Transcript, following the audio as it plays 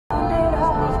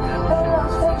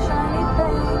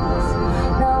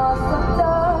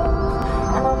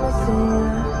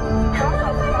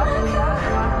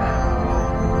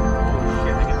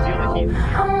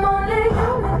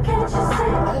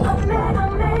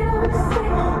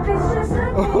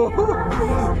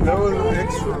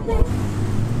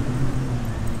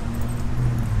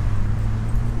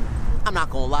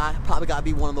lie, probably gotta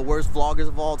be one of the worst vloggers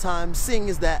of all time, seeing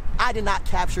is that I did not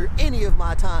capture any of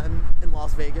my time in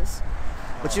Las Vegas.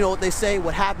 But you know what they say,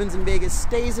 what happens in Vegas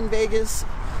stays in Vegas.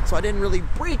 So I didn't really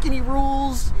break any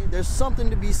rules. There's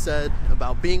something to be said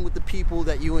about being with the people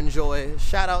that you enjoy.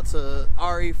 Shout out to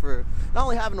Ari for not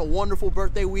only having a wonderful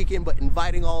birthday weekend, but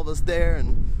inviting all of us there.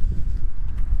 And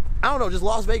I don't know, just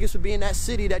Las Vegas for being that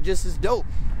city that just is dope.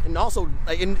 And also,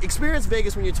 like, experience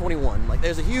Vegas when you're 21. Like,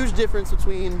 there's a huge difference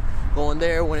between going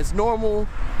there when it's normal.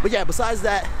 But yeah, besides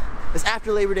that, it's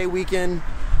after Labor Day weekend.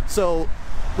 So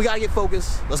we gotta get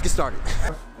focused. Let's get started.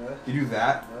 You do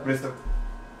that, but it's the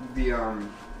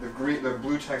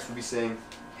blue text would be saying,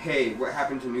 "Hey, what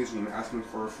happened to Newsroom? Asking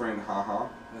for a friend, haha."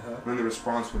 And then the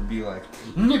response would be like,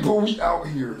 "Nigga, we out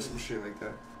here," or some shit like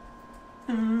that.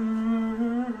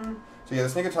 So yeah,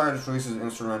 this nigga Tyler just releases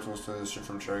instrumentals to this shit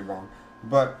from Cherry Bomb,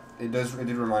 but it did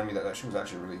remind me that that shit was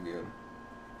actually really good.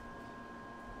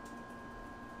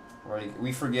 Like,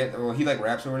 we forget, well, he like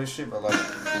raps over this shit, but like,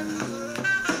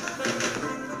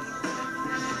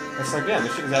 it's like, damn,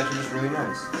 this shit is actually just really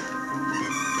nice.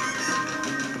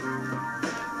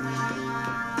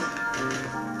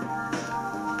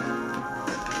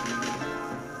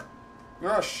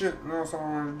 Oh shit, no, that's all I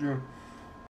wanted to do.